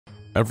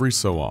Every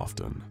so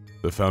often,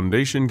 the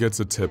Foundation gets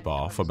a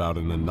tip-off about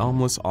an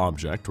anomalous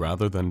object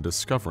rather than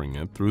discovering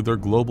it through their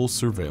global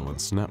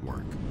surveillance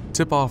network.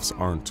 Tip-offs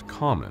aren't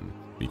common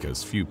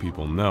because few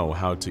people know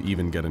how to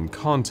even get in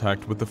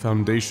contact with the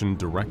Foundation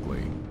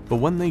directly, but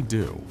when they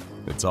do,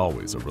 it's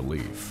always a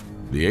relief.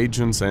 The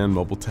agents and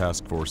mobile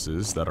task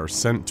forces that are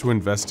sent to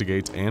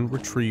investigate and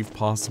retrieve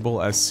possible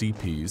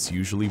SCPs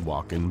usually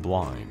walk in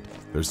blind.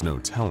 There's no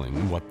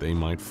telling what they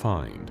might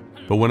find.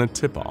 But when a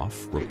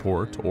tip-off,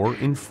 report, or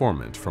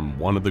informant from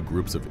one of the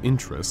groups of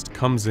interest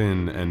comes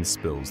in and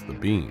spills the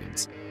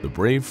beans, the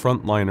brave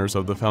frontliners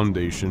of the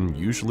Foundation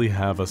usually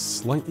have a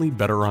slightly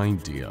better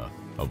idea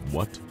of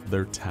what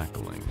they're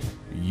tackling.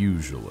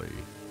 Usually.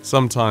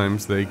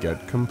 Sometimes they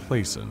get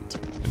complacent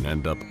and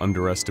end up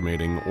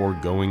underestimating or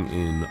going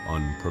in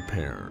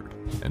unprepared.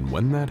 And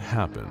when that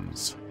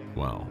happens,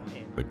 well,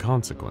 the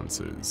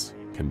consequences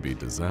can be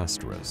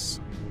disastrous.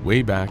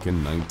 Way back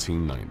in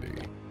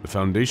 1990, the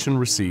Foundation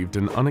received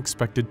an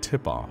unexpected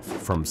tip-off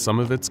from some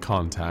of its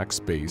contacts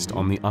based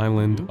on the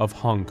island of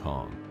Hong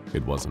Kong.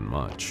 It wasn't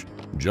much,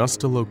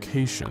 just a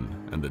location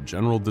and a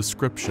general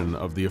description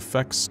of the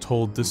effects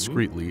told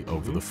discreetly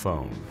over the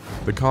phone.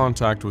 The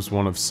contact was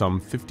one of some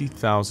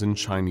 50,000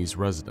 Chinese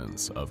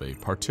residents of a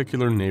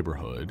particular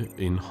neighborhood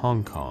in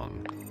Hong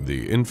Kong,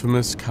 the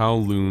infamous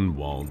Kowloon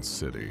Walled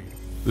City.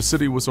 The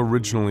city was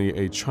originally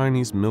a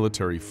Chinese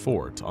military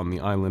fort on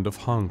the island of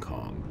Hong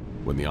Kong.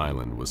 When the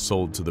island was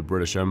sold to the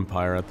British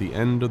Empire at the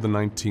end of the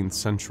 19th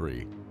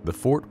century, the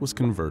fort was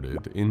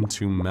converted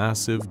into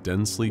massive,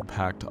 densely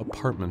packed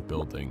apartment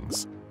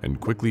buildings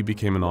and quickly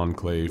became an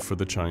enclave for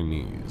the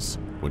Chinese.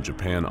 When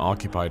Japan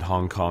occupied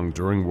Hong Kong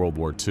during World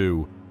War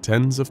II,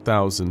 tens of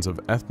thousands of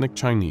ethnic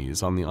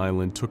Chinese on the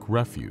island took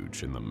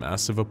refuge in the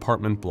massive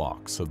apartment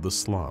blocks of the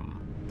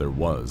slum. There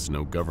was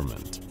no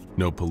government,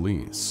 no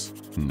police,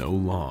 no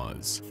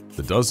laws.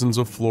 The dozens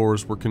of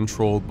floors were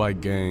controlled by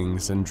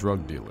gangs and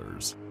drug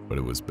dealers, but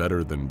it was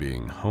better than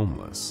being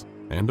homeless.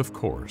 And of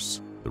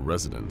course, the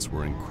residents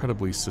were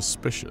incredibly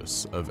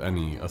suspicious of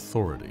any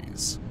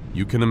authorities.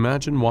 You can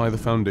imagine why the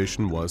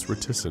Foundation was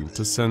reticent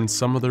to send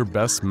some of their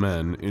best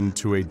men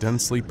into a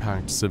densely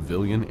packed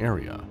civilian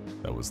area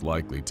that was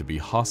likely to be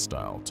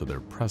hostile to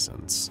their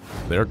presence.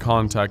 Their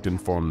contact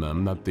informed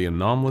them that the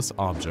anomalous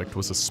object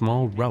was a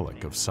small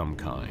relic of some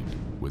kind,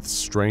 with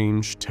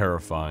strange,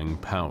 terrifying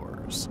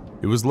powers.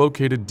 It was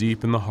located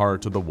deep in the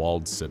heart of the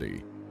walled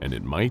city, and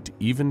it might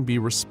even be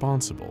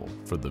responsible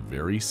for the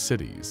very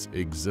city's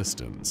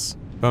existence.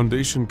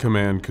 Foundation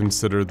Command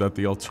considered that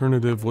the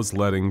alternative was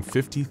letting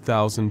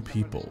 50,000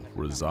 people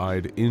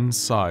reside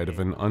inside of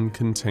an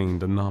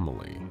uncontained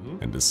anomaly,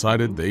 and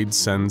decided they'd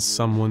send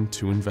someone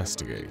to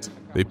investigate.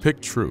 They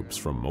picked troops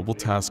from Mobile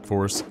Task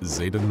Force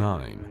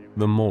Zeta-9,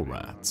 the Mole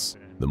Rats.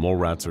 The Mole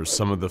Rats are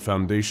some of the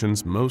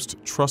Foundation's most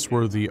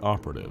trustworthy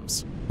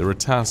operatives. They're a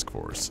task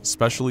force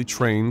specially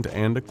trained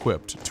and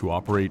equipped to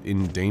operate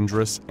in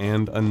dangerous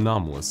and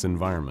anomalous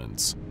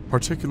environments,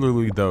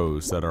 particularly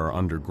those that are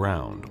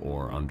underground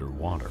or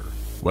underwater.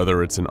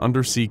 Whether it's an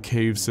undersea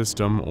cave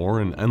system or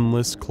an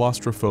endless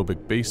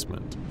claustrophobic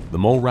basement, the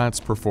Mole Rats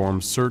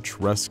perform search,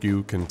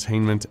 rescue,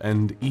 containment,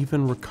 and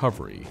even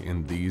recovery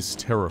in these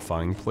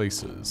terrifying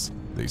places.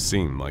 They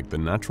seem like the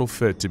natural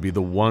fit to be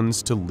the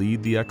ones to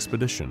lead the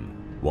expedition,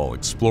 while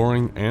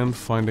exploring and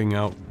finding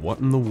out what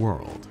in the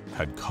world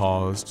had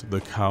caused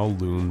the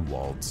Kowloon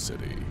Walled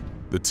City.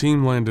 The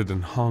team landed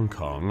in Hong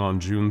Kong on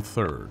June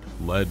 3rd,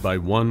 led by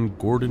one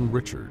Gordon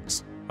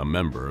Richards, a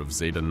member of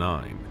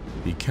Zeta-9.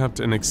 He kept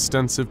an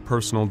extensive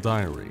personal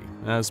diary,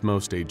 as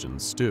most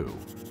agents do,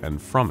 and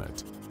from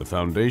it, the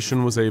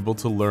Foundation was able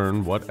to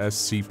learn what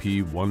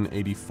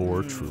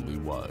SCP-184 truly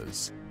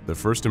was. The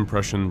first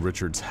impression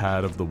Richards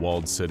had of the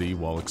walled city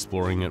while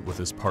exploring it with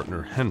his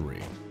partner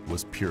Henry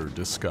was pure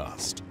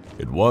disgust.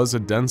 It was a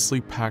densely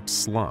packed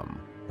slum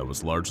that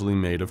was largely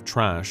made of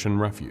trash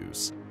and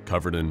refuse,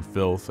 covered in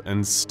filth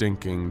and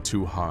stinking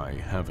to high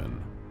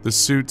heaven. The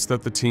suits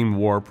that the team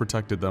wore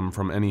protected them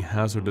from any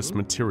hazardous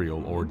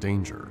material or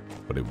danger,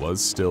 but it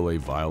was still a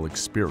vile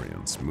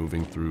experience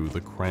moving through the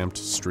cramped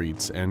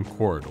streets and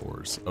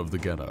corridors of the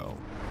ghetto.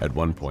 At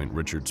one point,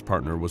 Richard's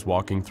partner was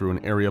walking through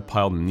an area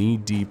piled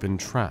knee-deep in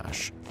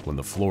trash when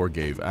the floor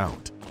gave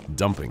out,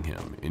 dumping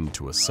him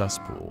into a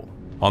cesspool.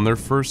 On their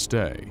first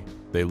day,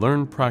 they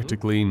learned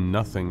practically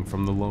nothing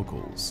from the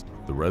locals.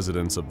 The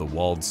residents of the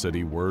walled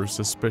city were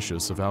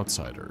suspicious of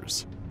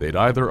outsiders. They'd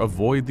either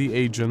avoid the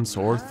agents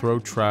or throw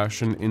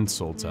trash and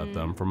insults at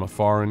them from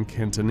afar in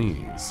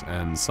Cantonese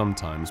and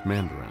sometimes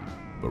Mandarin.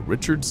 But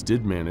Richards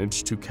did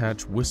manage to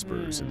catch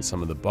whispers in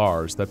some of the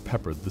bars that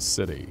peppered the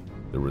city.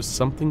 There was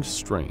something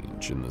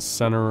strange in the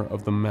center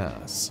of the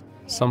mass,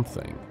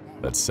 something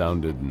that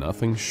sounded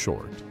nothing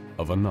short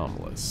of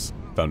anomalous.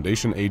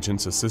 Foundation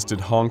agents assisted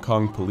Hong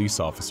Kong police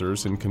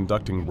officers in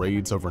conducting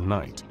raids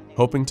overnight,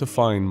 hoping to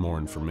find more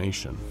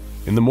information.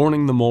 In the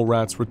morning, the Mole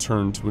Rats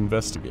returned to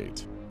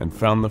investigate and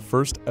found the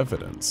first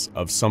evidence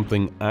of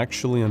something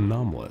actually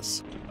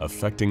anomalous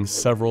affecting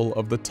several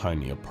of the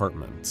tiny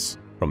apartments.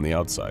 From the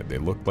outside, they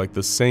looked like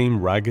the same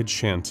ragged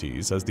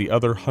shanties as the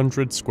other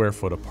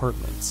 100-square-foot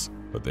apartments,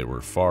 but they were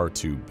far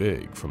too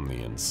big from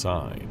the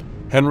inside.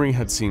 Henry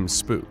had seemed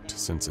spooked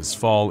since his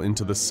fall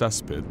into the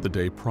cesspit the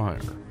day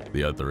prior.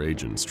 The other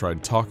agents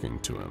tried talking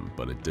to him,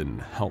 but it didn't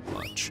help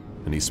much,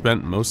 and he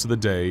spent most of the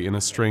day in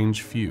a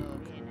strange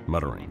fugue,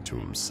 muttering to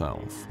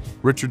himself.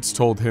 Richards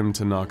told him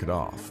to knock it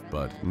off,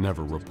 but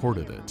never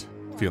reported it,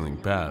 feeling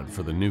bad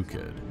for the new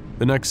kid.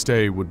 The next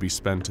day would be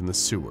spent in the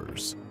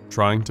sewers,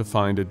 trying to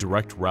find a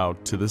direct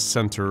route to the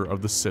center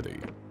of the city,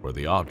 where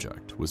the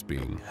object was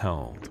being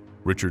held.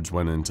 Richards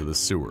went into the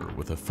sewer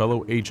with a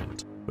fellow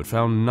agent, but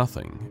found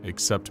nothing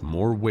except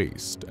more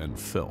waste and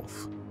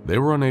filth. They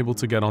were unable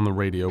to get on the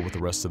radio with the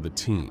rest of the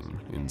team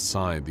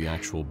inside the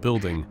actual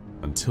building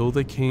until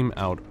they came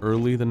out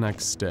early the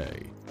next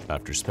day,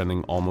 after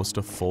spending almost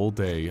a full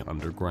day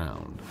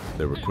underground.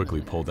 They were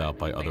quickly pulled out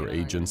by other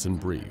agents and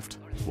briefed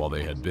while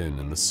they had been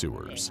in the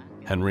sewers.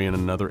 Henry and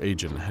another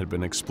agent had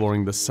been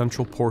exploring the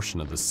central portion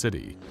of the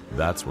city.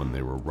 That's when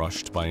they were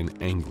rushed by an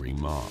angry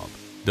mob.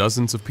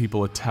 Dozens of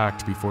people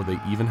attacked before they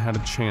even had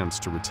a chance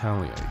to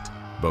retaliate.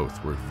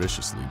 Both were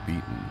viciously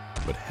beaten,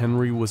 but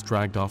Henry was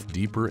dragged off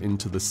deeper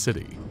into the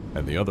city,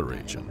 and the other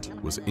agent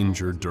was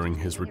injured during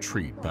his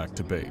retreat back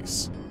to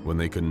base. When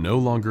they could no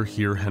longer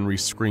hear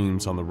Henry's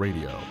screams on the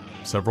radio,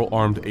 several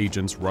armed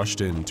agents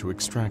rushed in to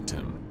extract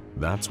him.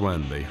 That's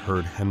when they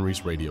heard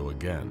Henry's radio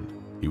again.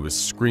 He was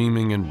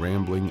screaming and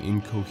rambling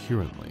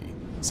incoherently,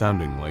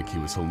 sounding like he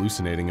was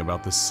hallucinating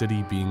about the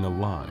city being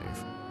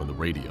alive when the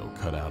radio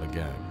cut out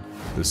again.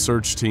 The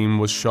search team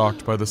was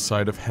shocked by the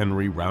sight of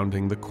Henry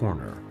rounding the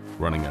corner,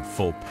 running at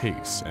full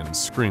pace and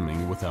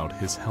screaming without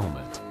his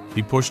helmet.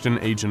 He pushed an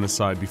agent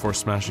aside before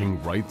smashing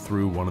right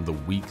through one of the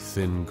weak,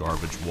 thin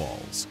garbage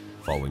walls,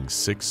 falling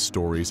 6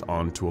 stories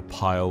onto a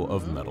pile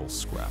of metal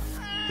scrap.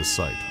 The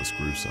sight was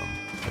gruesome,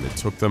 and it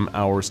took them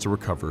hours to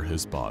recover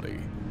his body.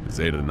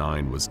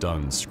 Zeta-9 was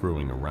done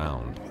screwing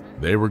around.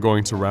 They were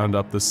going to round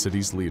up the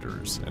city's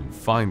leaders and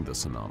find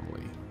this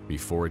anomaly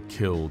before it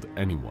killed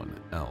anyone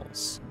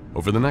else.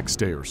 Over the next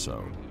day or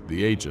so,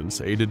 the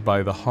agents, aided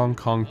by the Hong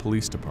Kong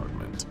Police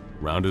Department,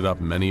 rounded up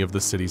many of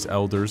the city's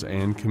elders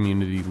and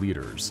community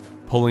leaders,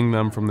 pulling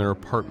them from their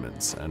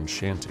apartments and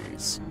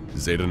shanties.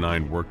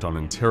 Zeta-9 worked on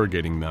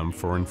interrogating them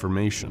for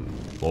information,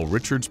 while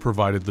Richards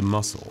provided the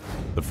muscle.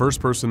 The first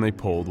person they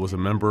pulled was a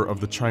member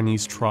of the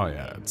Chinese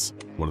Triads,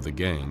 one of the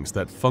gangs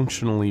that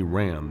functionally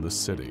ran the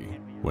city.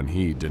 When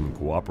he didn't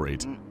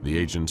cooperate, the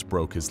agents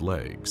broke his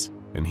legs,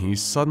 and he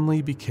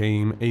suddenly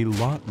became a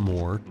lot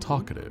more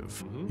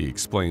talkative. He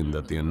explained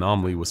that the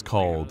anomaly was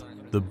called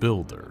the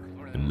Builder,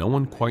 and no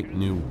one quite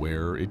knew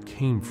where it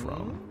came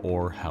from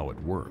or how it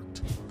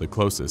worked. The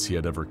closest he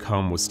had ever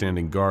come was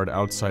standing guard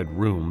outside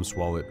rooms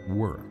while it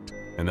worked,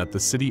 and that the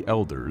city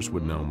elders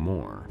would know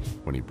more.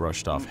 When he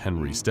brushed off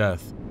Henry's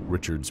death,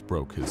 Richards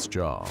broke his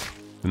jaw.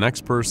 The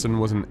next person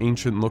was an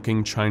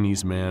ancient-looking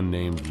Chinese man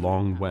named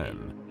Long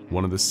Wen,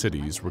 one of the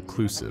city's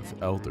reclusive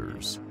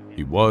elders.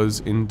 He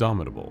was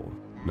indomitable.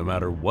 No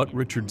matter what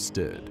Richards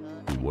did,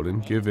 he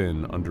wouldn't give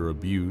in under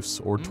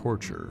abuse or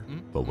torture.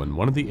 But when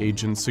one of the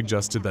agents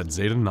suggested that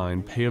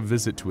Zeta-9 pay a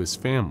visit to his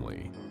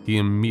family, he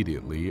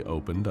immediately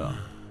opened up.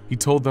 He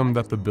told them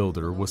that the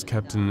Builder was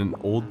kept in an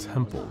old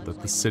temple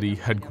that the city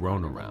had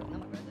grown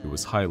around. It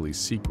was highly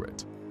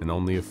secret, and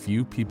only a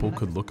few people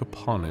could look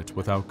upon it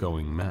without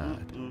going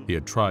mad. He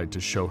had tried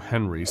to show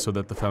Henry so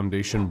that the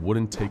Foundation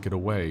wouldn't take it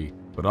away,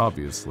 but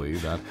obviously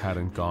that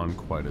hadn't gone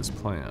quite as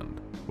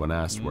planned. When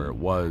asked where it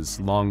was,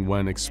 Long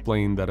Wen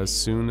explained that as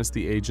soon as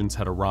the agents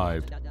had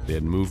arrived, they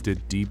had moved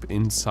it deep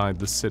inside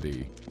the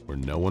city, where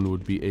no one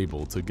would be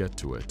able to get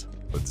to it.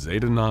 But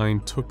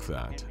Zeta-9 took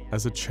that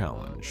as a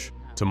challenge.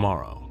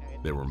 Tomorrow,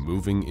 they were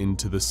moving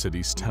into the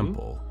city's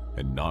temple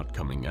and not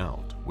coming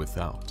out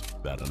without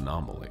that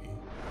anomaly.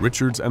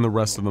 Richards and the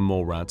rest of the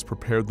mole rats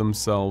prepared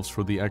themselves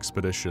for the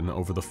expedition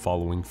over the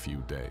following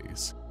few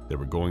days. They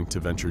were going to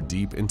venture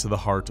deep into the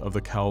heart of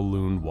the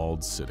Kowloon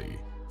walled city,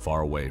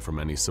 far away from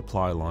any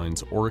supply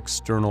lines or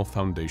external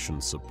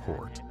Foundation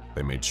support.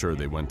 They made sure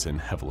they went in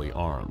heavily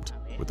armed,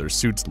 with their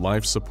suits'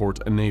 life support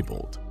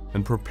enabled,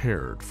 and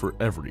prepared for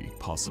every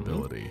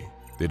possibility.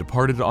 They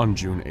departed on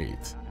June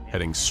 8th,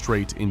 heading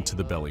straight into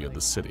the belly of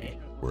the city,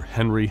 where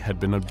Henry had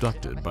been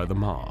abducted by the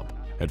mob.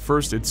 At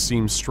first it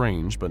seemed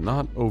strange, but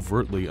not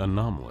overtly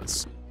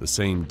anomalous, the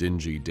same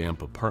dingy,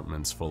 damp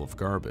apartments full of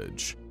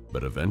garbage.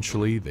 But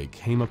eventually they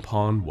came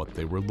upon what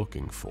they were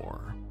looking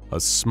for. A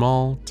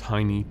small,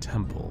 tiny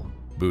temple,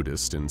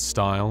 Buddhist in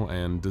style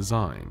and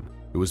design.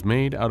 It was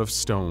made out of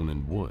stone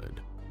and wood,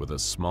 with a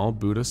small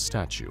Buddha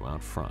statue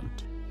out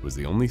front. It was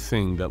the only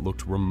thing that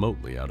looked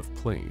remotely out of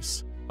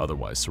place,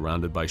 otherwise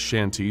surrounded by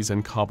shanties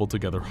and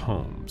cobbled-together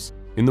homes.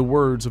 In the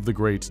words of the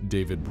great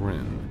David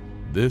Brin,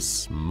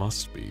 this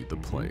must be the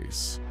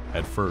place.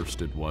 At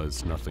first, it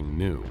was nothing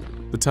new.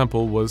 The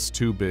temple was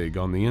too big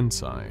on the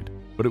inside,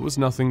 but it was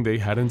nothing they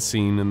hadn't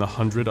seen in the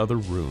 100 other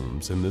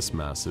rooms in this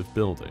massive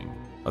building.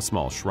 A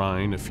small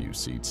shrine, a few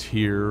seats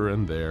here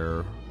and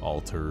there,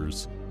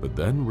 altars. But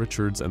then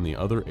Richards and the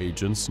other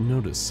agents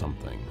noticed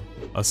something.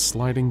 A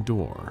sliding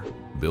door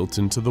built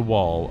into the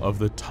wall of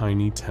the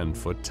tiny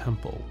 10-foot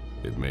temple.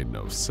 It made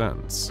no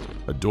sense.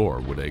 A door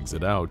would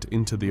exit out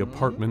into the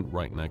apartment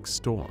right next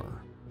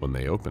door. When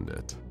they opened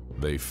it,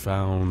 they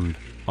found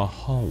a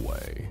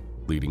hallway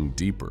leading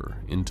deeper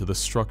into the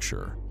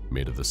structure,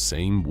 made of the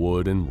same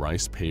wood and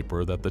rice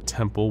paper that the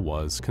temple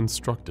was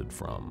constructed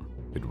from.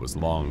 It was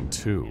long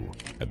too.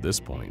 At this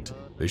point,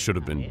 they should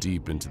have been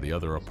deep into the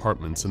other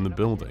apartments in the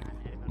building,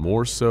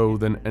 more so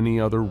than any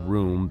other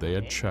room they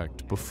had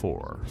checked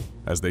before.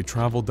 As they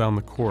traveled down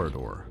the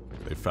corridor,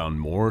 they found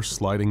more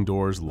sliding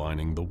doors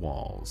lining the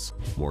walls,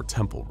 more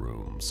temple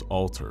rooms,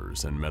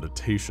 altars, and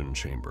meditation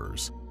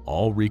chambers,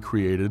 all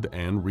recreated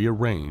and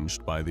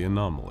rearranged by the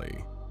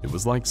anomaly. It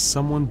was like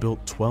someone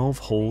built 12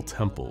 whole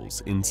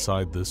temples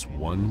inside this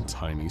one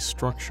tiny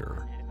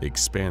structure,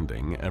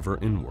 expanding ever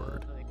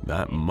inward.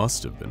 That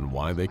must have been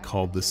why they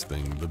called this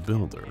thing the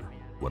Builder,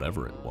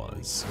 whatever it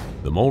was.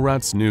 The mole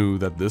rats knew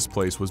that this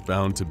place was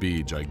bound to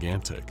be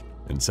gigantic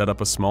and set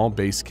up a small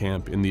base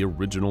camp in the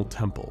original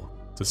temple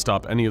to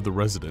stop any of the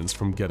residents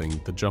from getting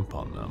the jump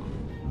on them.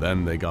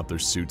 Then they got their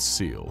suits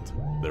sealed,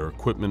 their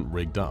equipment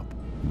rigged up,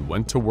 and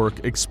went to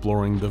work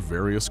exploring the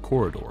various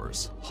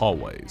corridors,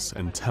 hallways,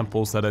 and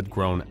temples that had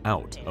grown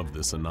out of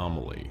this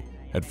anomaly.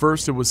 At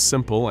first it was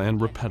simple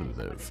and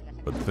repetitive,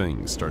 but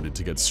things started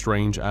to get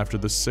strange after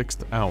the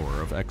 6th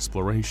hour of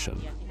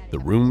exploration. The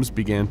rooms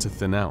began to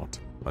thin out,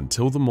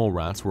 until the mole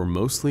rats were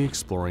mostly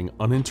exploring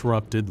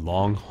uninterrupted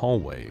long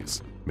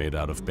hallways made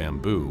out of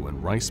bamboo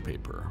and rice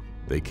paper.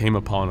 They came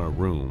upon a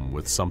room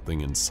with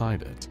something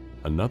inside it,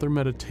 another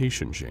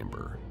meditation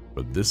chamber,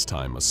 but this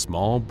time a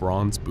small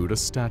bronze Buddha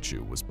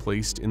statue was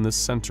placed in the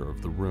center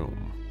of the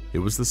room. It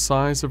was the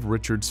size of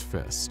Richard's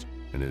fist,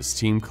 and his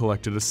team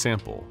collected a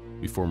sample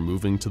before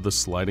moving to the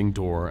sliding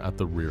door at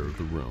the rear of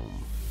the room.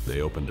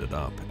 They opened it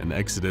up and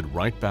exited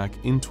right back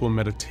into a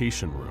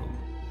meditation room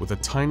with a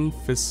tiny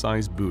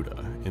fist-sized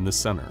Buddha in the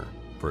center.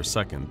 For a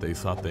second, they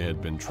thought they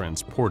had been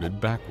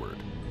transported backward,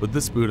 but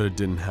this Buddha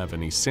didn't have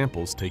any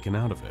samples taken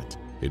out of it.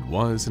 It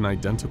was an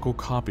identical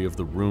copy of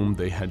the room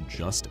they had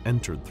just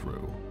entered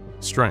through.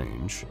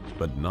 Strange,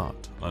 but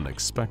not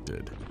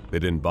unexpected. They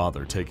didn't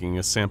bother taking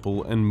a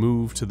sample and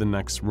moved to the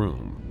next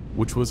room,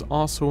 which was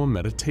also a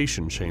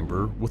meditation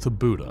chamber with a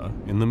Buddha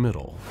in the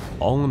middle.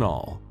 All in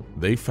all,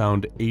 they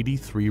found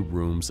 83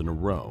 rooms in a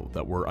row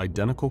that were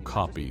identical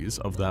copies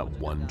of that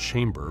one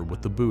chamber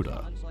with the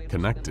Buddha,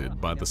 connected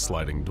by the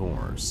sliding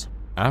doors.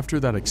 After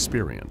that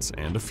experience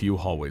and a few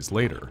hallways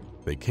later,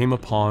 they came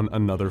upon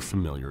another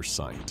familiar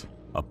sight.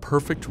 A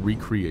perfect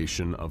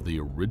recreation of the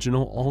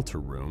original altar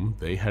room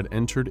they had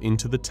entered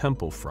into the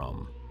temple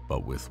from,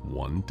 but with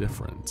one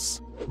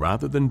difference.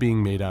 Rather than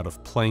being made out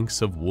of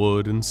planks of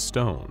wood and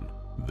stone,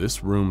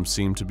 this room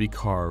seemed to be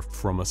carved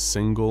from a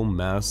single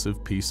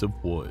massive piece of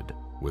wood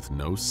with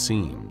no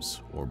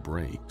seams or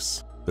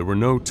breaks. There were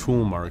no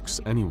tool marks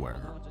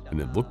anywhere,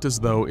 and it looked as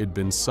though it'd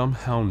been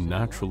somehow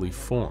naturally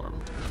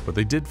formed, but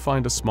they did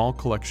find a small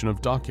collection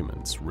of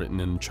documents written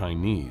in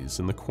Chinese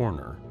in the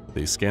corner.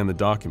 They scanned the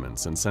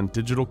documents and sent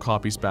digital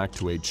copies back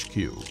to HQ.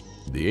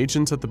 The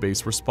agents at the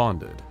base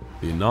responded.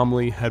 The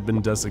anomaly had been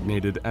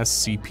designated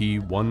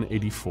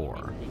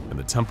SCP-184, and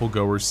the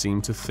temple-goers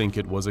seemed to think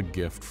it was a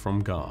gift from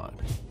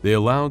God. They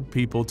allowed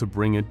people to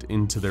bring it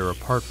into their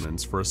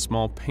apartments for a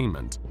small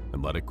payment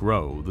and let it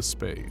grow the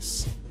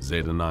space.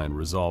 Zeta-9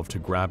 resolved to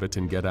grab it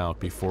and get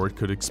out before it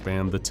could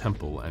expand the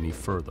temple any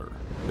further.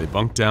 They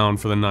bunked down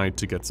for the night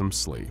to get some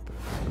sleep.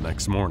 The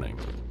next morning,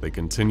 they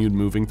continued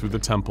moving through the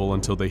temple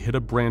until they hit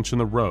a branch in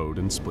the road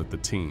and split the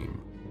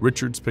team.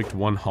 Richards picked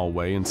one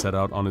hallway and set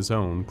out on his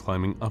own,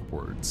 climbing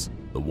upwards.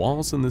 The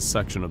walls in this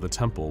section of the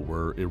temple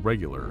were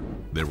irregular.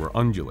 They were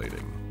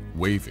undulating,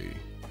 wavy.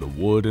 The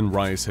wood and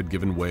rice had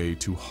given way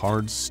to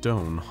hard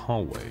stone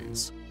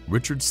hallways.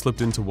 Richard slipped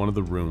into one of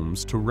the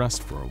rooms to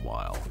rest for a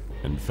while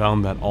and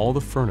found that all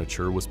the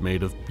furniture was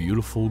made of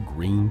beautiful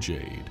green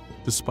jade,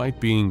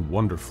 despite being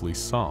wonderfully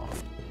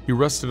soft. He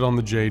rested on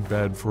the jade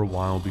bed for a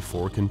while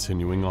before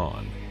continuing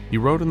on. He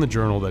wrote in the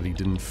journal that he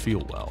didn't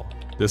feel well,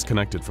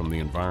 disconnected from the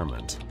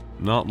environment,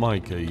 not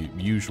like a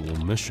usual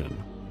mission.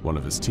 One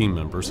of his team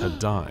members had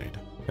died,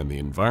 and the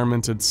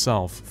environment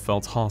itself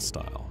felt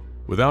hostile.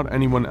 Without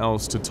anyone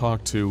else to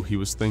talk to, he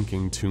was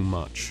thinking too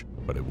much,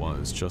 but it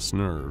was just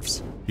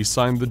nerves. He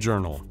signed the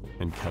journal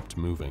and kept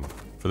moving.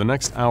 For the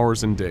next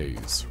hours and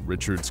days,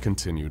 Richards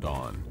continued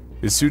on.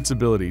 His suit's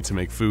ability to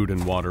make food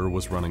and water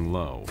was running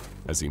low.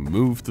 As he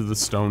moved through the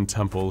stone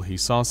temple, he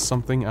saw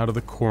something out of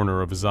the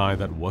corner of his eye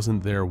that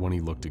wasn't there when he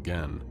looked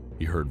again.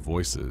 He heard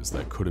voices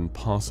that couldn't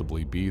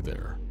possibly be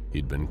there.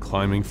 He'd been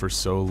climbing for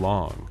so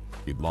long,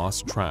 he'd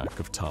lost track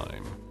of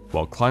time.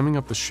 While climbing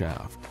up the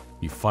shaft,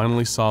 he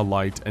finally saw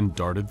light and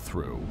darted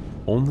through,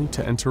 only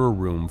to enter a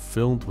room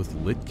filled with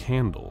lit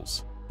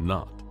candles,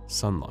 not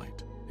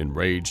sunlight.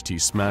 Enraged, he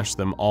smashed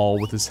them all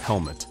with his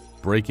helmet,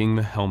 breaking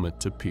the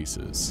helmet to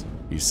pieces.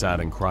 He sat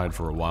and cried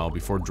for a while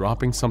before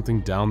dropping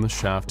something down the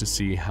shaft to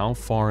see how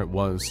far it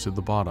was to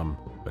the bottom,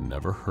 but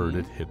never heard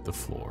it hit the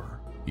floor.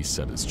 He He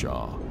set his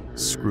jaw.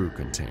 Screw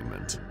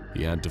containment.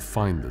 He had to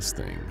find this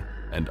thing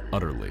and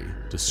utterly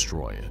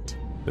destroy it.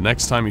 The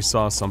next time he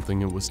saw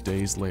something, it was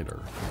days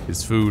later.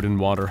 His food and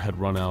water had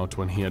run out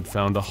when he had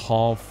found a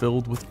hall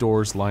filled with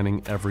doors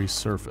lining every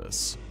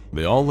surface.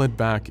 They all led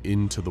back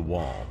into the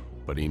wall,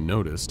 but he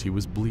noticed he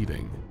was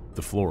bleeding.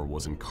 The floor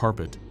wasn't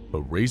carpet,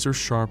 but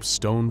razor-sharp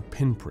stone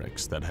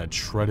pinpricks that had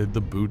shredded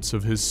the boots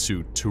of his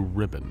suit to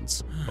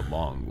ribbons,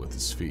 along with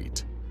his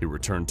feet. He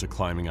returned to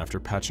climbing after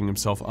patching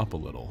himself up a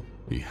little.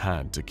 He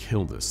had to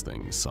kill this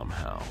thing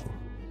somehow.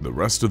 The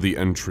rest of the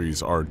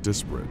entries are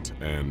disparate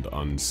and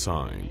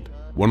unsigned.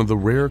 One of the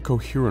rare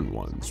coherent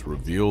ones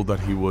revealed that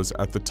he was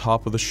at the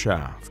top of the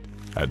shaft,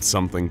 at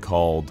something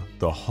called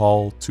the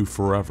Hall to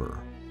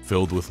Forever,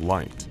 filled with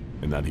light,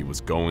 and that he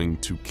was going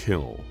to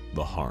kill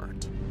the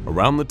heart.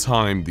 Around the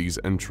time these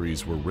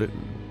entries were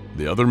written,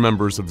 the other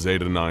members of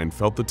Zeta-9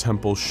 felt the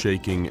temple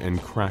shaking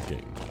and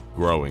cracking,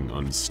 growing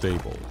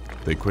unstable.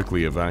 They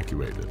quickly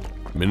evacuated,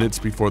 minutes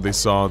before they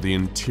saw the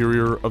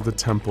interior of the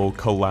temple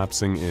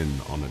collapsing in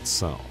on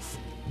itself.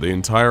 The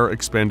entire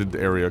expanded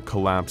area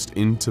collapsed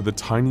into the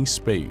tiny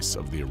space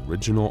of the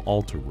original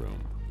altar room.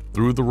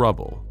 Through the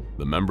rubble,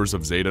 the members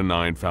of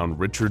Zeta-9 found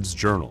Richard's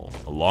journal,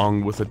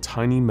 along with a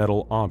tiny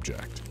metal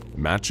object,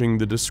 matching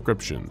the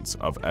descriptions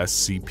of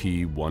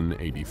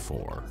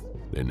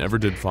SCP-184. They never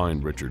did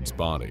find Richard's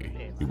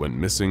body. He went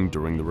missing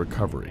during the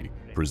recovery,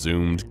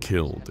 presumed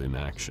killed in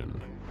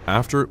action.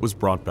 After it was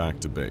brought back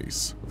to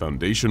base,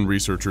 Foundation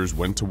researchers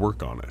went to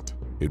work on it.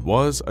 It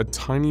was a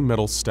tiny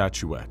metal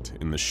statuette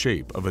in the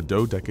shape of a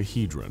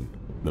dodecahedron.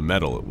 The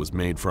metal it was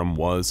made from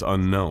was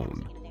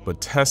unknown, but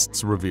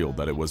tests revealed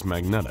that it was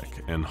magnetic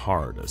and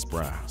hard as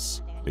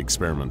brass.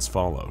 Experiments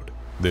followed.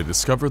 They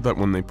discovered that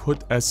when they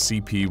put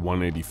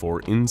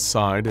SCP-184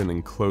 inside an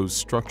enclosed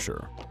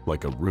structure,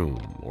 like a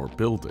room or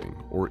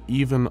building, or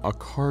even a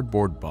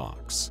cardboard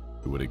box,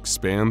 it would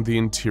expand the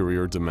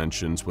interior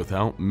dimensions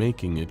without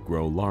making it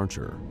grow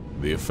larger.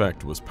 The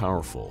effect was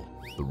powerful.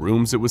 The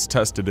rooms it was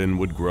tested in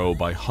would grow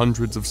by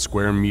hundreds of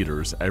square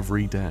meters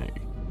every day.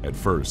 At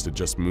first, it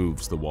just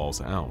moves the walls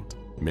out,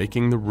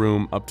 making the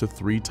room up to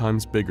 3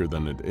 times bigger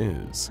than it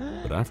is,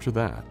 but after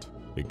that,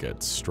 it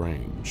gets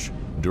strange.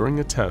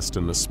 During a test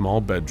in a small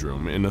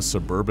bedroom in a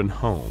suburban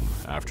home,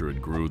 after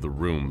it grew the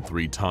room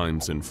 3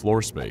 times in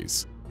floor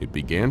space, it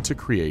began to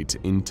create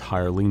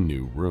entirely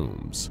new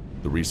rooms.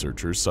 The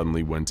researchers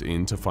suddenly went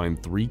in to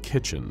find 3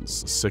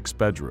 kitchens, 6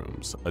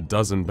 bedrooms, a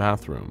dozen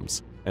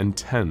bathrooms, and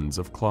tens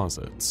of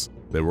closets.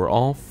 They were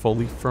all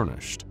fully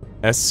furnished.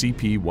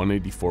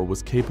 SCP-184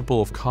 was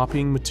capable of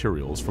copying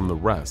materials from the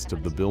rest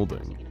of the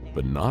building,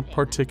 but not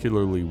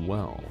particularly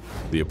well.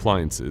 The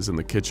appliances in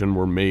the kitchen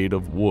were made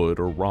of wood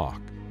or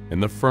rock,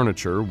 and the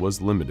furniture was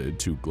limited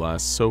to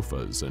glass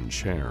sofas and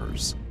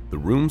chairs. The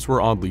rooms were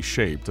oddly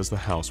shaped as the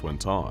house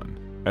went on.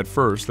 At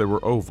first, they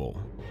were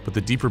oval, but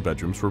the deeper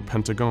bedrooms were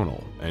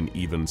pentagonal and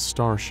even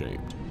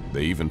star-shaped.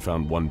 They even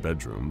found one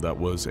bedroom that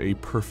was a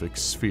perfect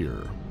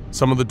sphere.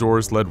 Some of the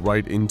doors led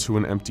right into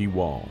an empty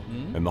wall,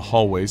 and the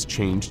hallways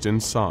changed in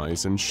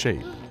size and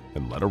shape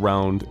and led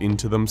around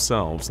into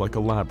themselves like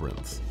a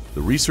labyrinth.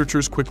 The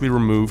researchers quickly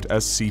removed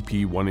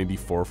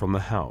SCP-184 from the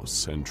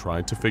house and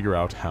tried to figure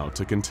out how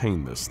to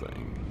contain this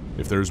thing.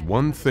 If there's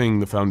one thing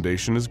the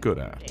Foundation is good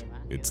at,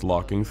 it's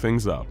locking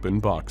things up in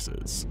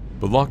boxes.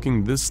 But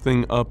locking this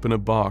thing up in a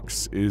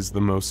box is the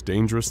most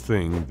dangerous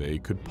thing they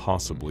could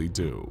possibly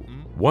do.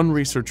 One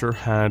researcher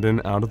had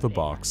an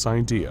out-of-the-box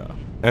idea.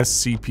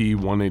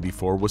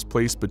 SCP-184 was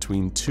placed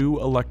between 2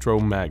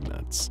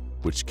 electromagnets,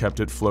 which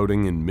kept it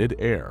floating in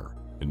mid-air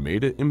and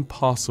made it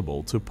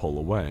impossible to pull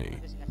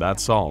away. That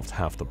solved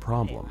half the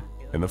problem,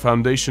 and the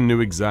Foundation knew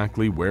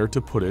exactly where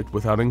to put it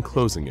without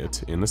enclosing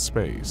it in a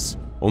space.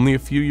 Only a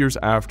few years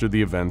after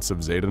the events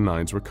of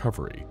Zeta-9's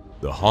recovery,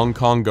 the Hong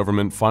Kong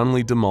government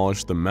finally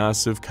demolished the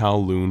massive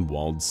Kowloon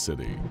walled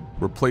city,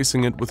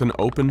 replacing it with an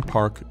open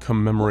park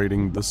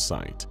commemorating the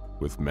site,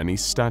 with many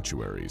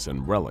statuaries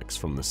and relics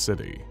from the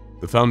city.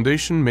 The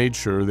Foundation made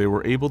sure they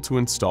were able to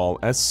install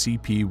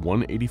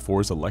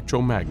SCP-184's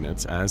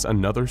electromagnets as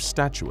another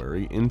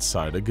statuary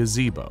inside a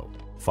gazebo,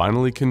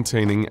 finally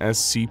containing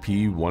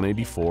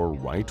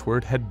SCP-184 right where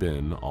it had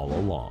been all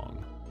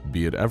along.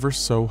 Be it ever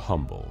so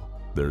humble,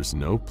 there's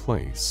no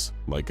place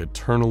like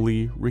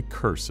eternally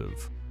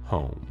recursive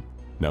home.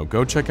 Now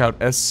go check out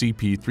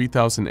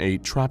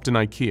SCP-3008 Trapped in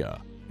IKEA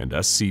and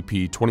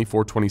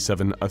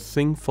SCP-2427 A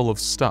Thing Full of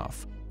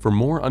Stuff for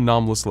more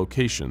anomalous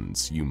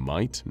locations you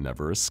might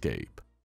never escape.